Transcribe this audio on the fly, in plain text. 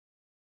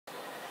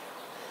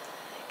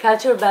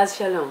CultureBuzz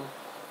Shalom.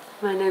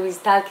 My name is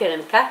Tal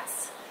Keren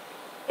Katz.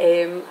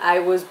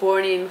 I was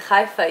born in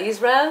Haifa,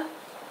 Israel,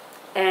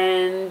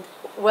 and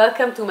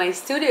welcome to my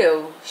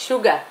studio,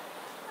 Shuga,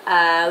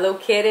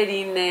 located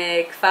in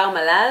Kfar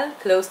Malal,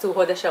 close to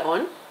Hod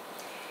HaSharon.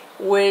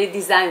 We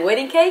design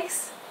wedding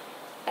cakes,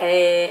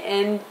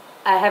 and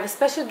I have a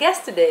special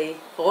guest today,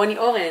 Rony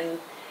Oren,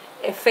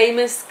 a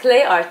famous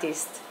clay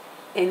artist,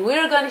 and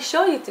we're going to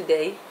show you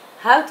today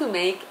how to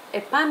make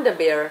a panda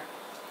bear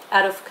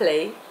out of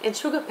clay and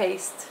sugar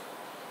paste.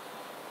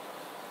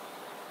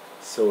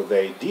 So the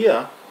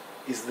idea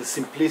is the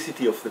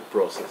simplicity of the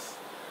process.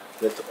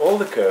 That all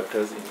the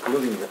characters,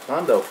 including the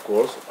panda of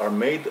course, are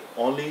made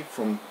only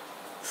from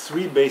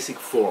three basic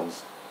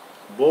forms: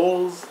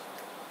 balls,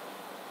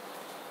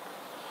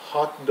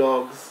 hot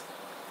dogs,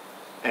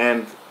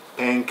 and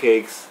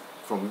pancakes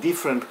from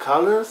different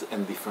colors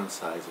and different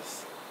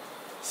sizes.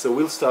 So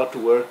we'll start to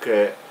work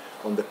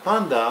on the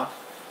panda,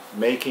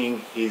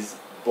 making his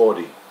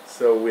body.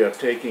 So we are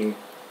taking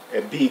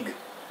a big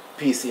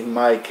piece. In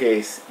my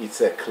case it's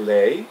a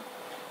clay,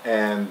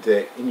 and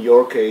in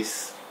your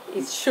case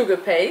it's sugar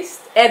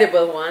paste,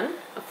 edible one,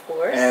 of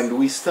course. And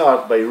we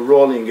start by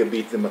rolling a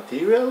bit the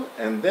material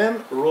and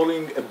then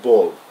rolling a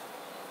ball.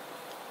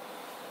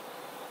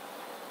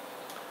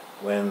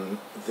 When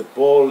the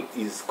ball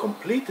is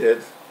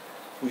completed,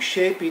 we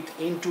shape it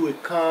into a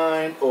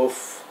kind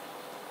of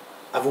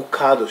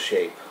avocado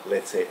shape,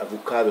 let's say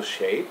avocado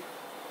shape,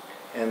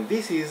 and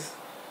this is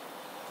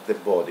the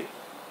body.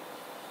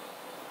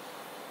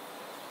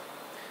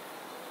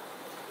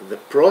 The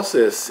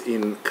process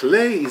in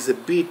clay is a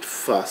bit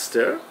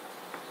faster,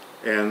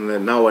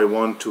 and now I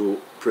want to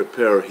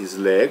prepare his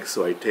leg,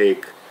 so I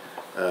take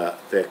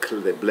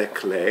the black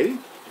clay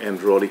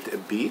and roll it a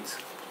bit,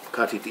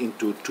 cut it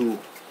into two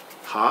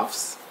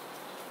halves,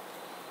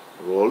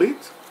 roll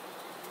it,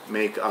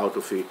 make out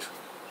of it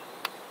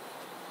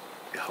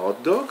a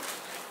hot dog,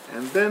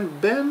 and then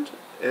bend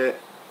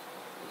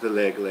the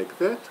leg like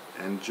that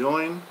and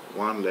join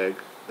one leg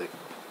like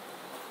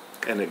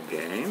that. And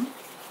again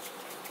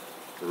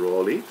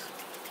roll it,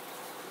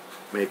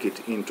 make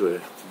it into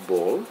a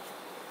ball,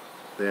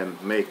 then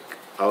make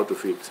out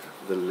of it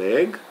the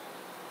leg,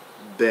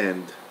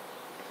 bend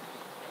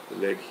the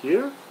leg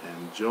here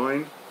and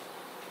join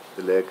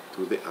the leg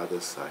to the other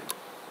side.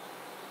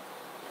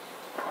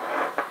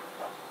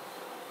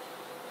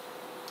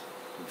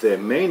 The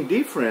main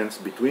difference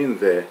between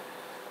the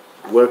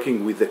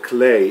working with the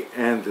clay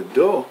and the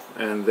dough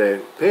and the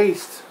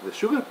paste, the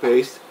sugar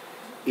paste,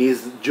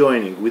 is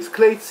joining. With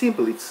clay it's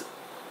simple, it's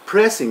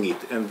pressing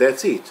it and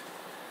that's it.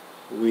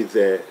 With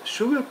the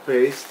sugar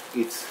paste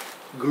it's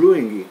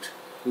gluing it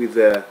with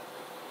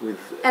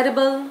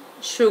edible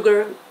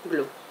sugar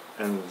glue,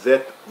 and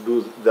that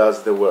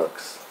does the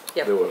works.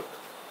 Yep. The work.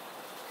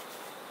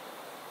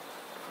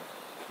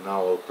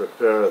 Now I'll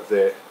prepare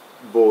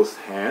both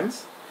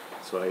hands.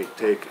 So I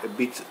take a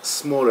bit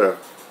smaller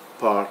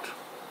part,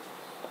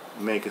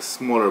 make a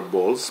smaller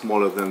ball,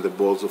 smaller than the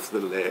balls of the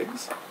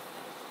legs,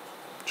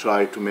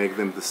 try to make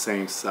them the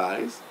same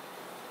size,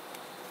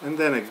 and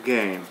then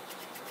again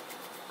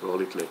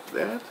roll it like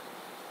that.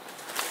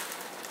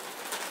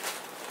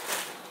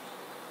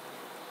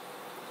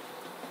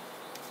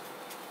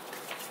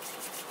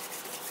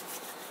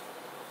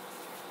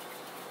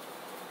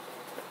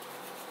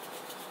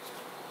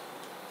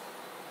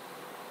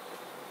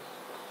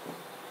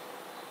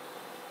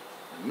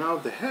 Now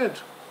the head.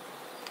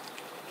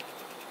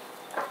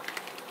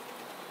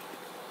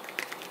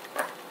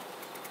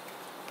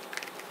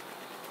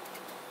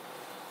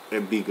 A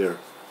bigger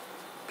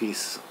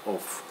piece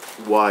of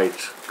white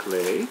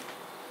clay.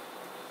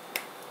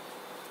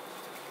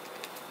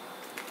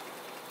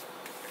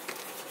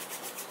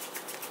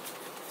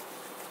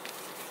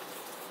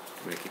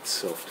 Make it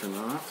soft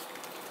enough.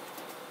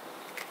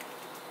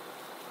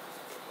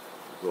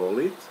 Roll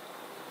it.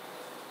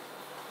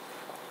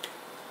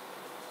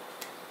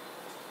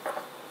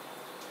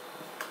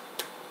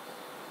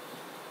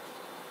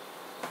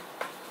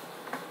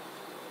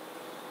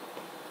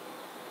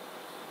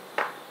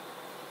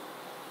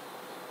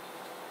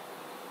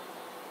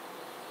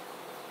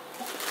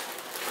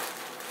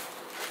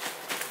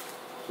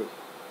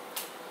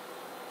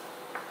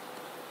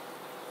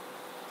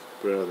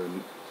 Rather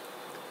than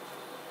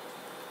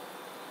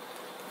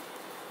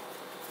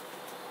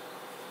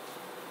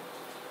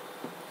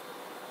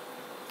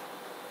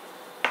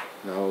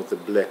now the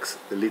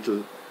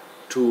little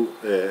two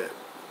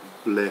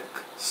black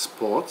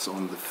spots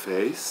on the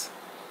face.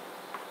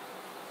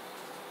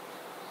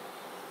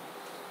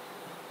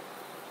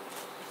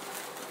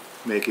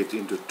 Make it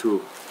into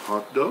two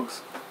hot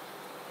dogs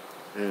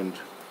and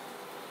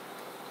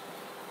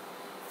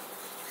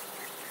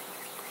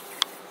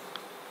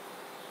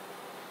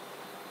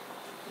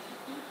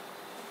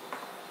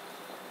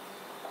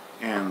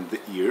the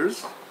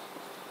ears.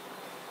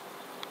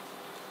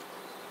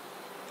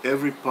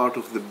 Every part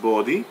of the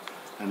body,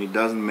 and it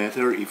doesn't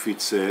matter if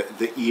it's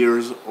the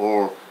ears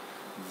or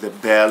the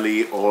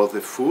belly or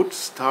the foot,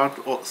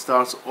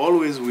 starts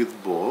always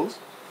with balls.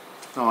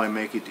 Now I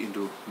make it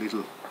into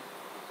little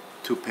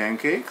 2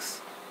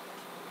 pancakes.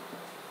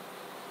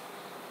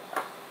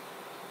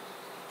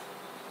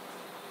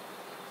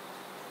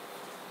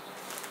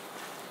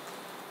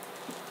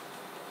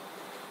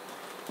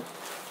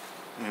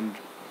 And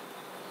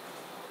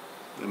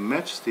the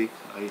matchstick,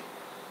 I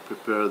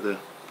prepare the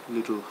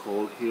little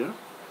hole here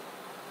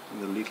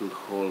and the little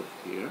hole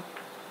here.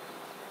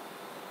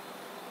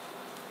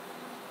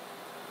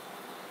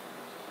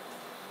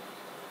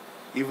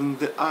 Even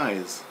the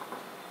eyes,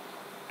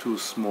 2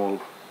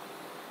 small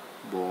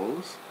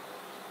balls.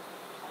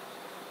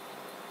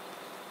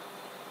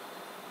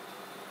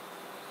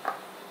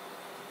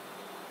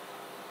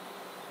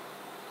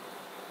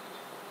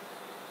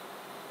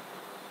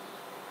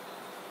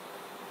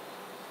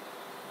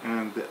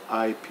 And the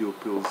eye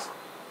pupils,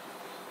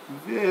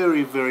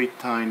 very, very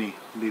tiny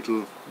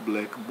little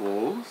black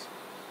balls.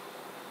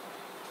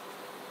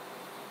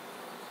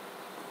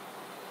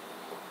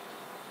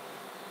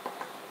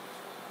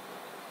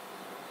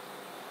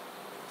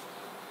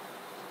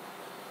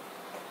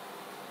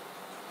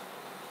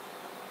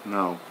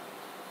 Now,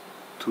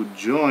 to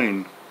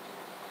join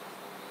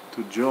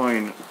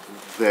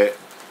the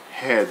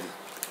head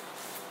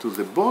to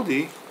the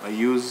body, I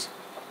use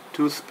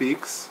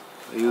toothpicks.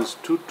 I use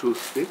 2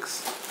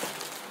 toothpicks.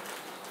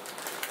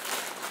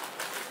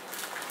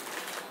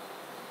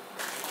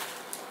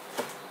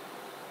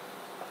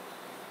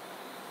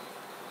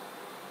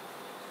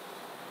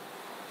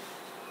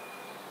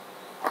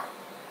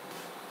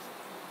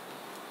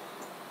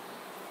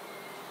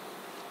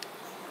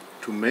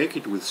 To make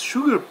it with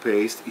sugar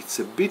paste, it's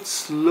a bit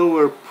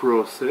slower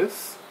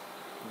process,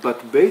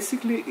 but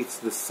basically it's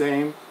the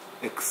same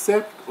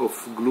except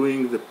of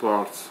gluing the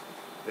parts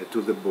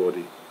to the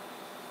body.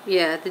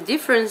 Yeah, the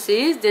difference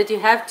is that you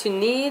have to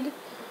knead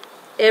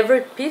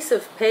every piece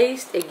of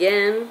paste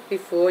again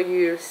before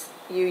you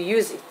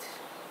use it.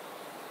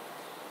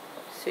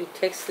 So it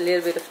takes a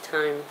little bit of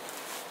time.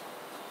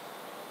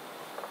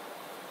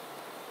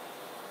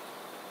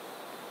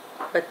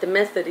 But the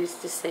method is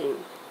the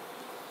same.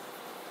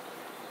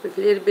 With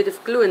a little bit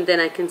of glue, and then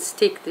I can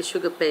stick the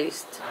sugar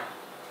paste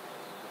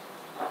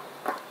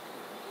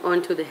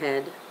onto the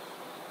head.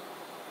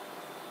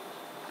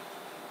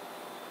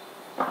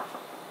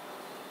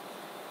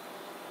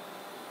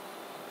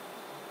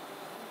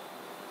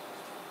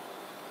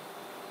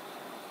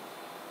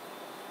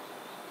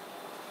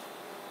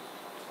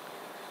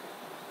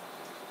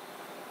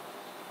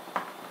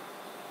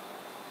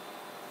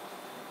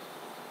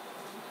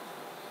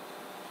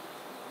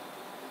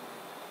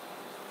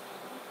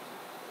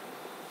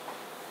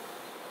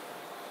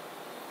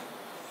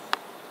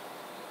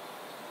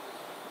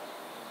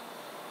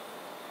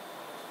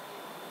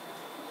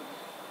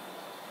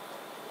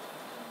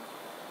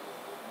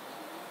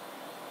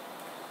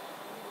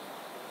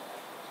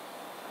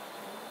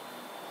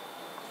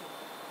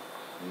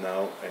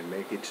 Now I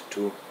make it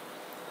to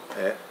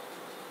a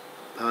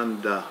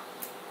panda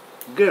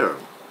girl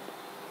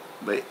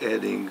by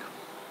adding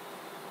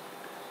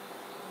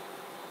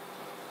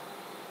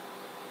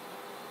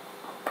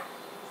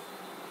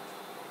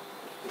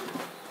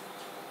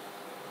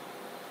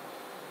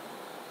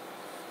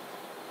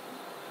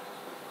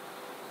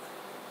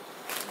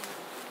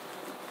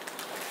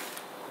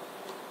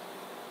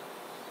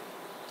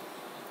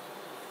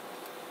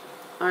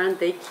Aren't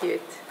they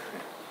cute?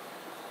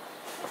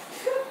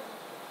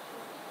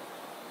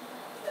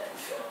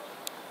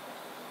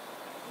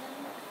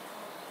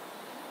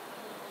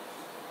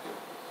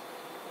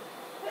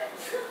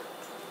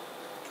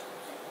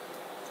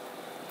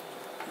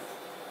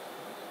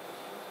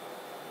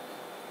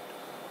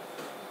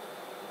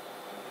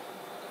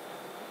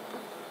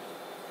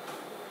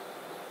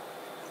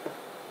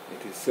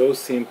 It is so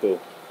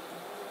simple.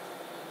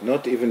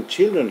 Not even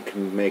children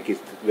can make it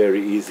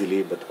very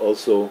easily, but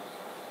also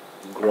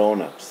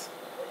grown-ups.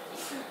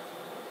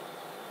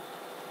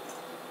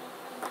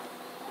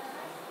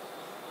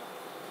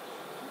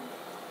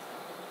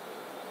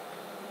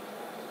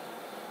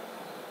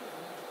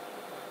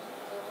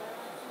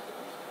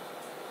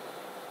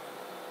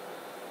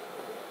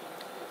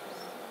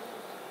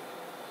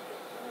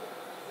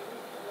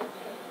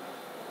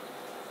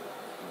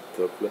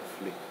 So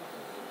lovely.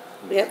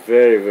 Yep.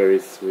 Very, very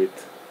sweet.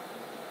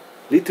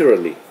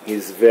 Literally,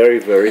 he's very,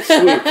 very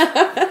sweet.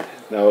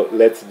 Now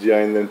let's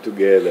join them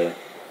together.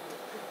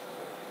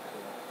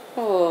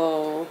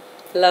 Oh,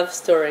 love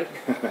story.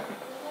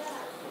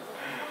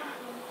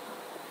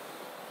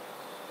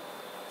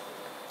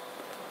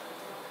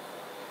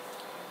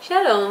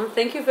 Shalom,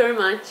 thank you very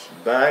much.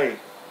 Bye.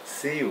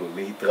 See you.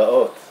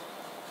 להתראות.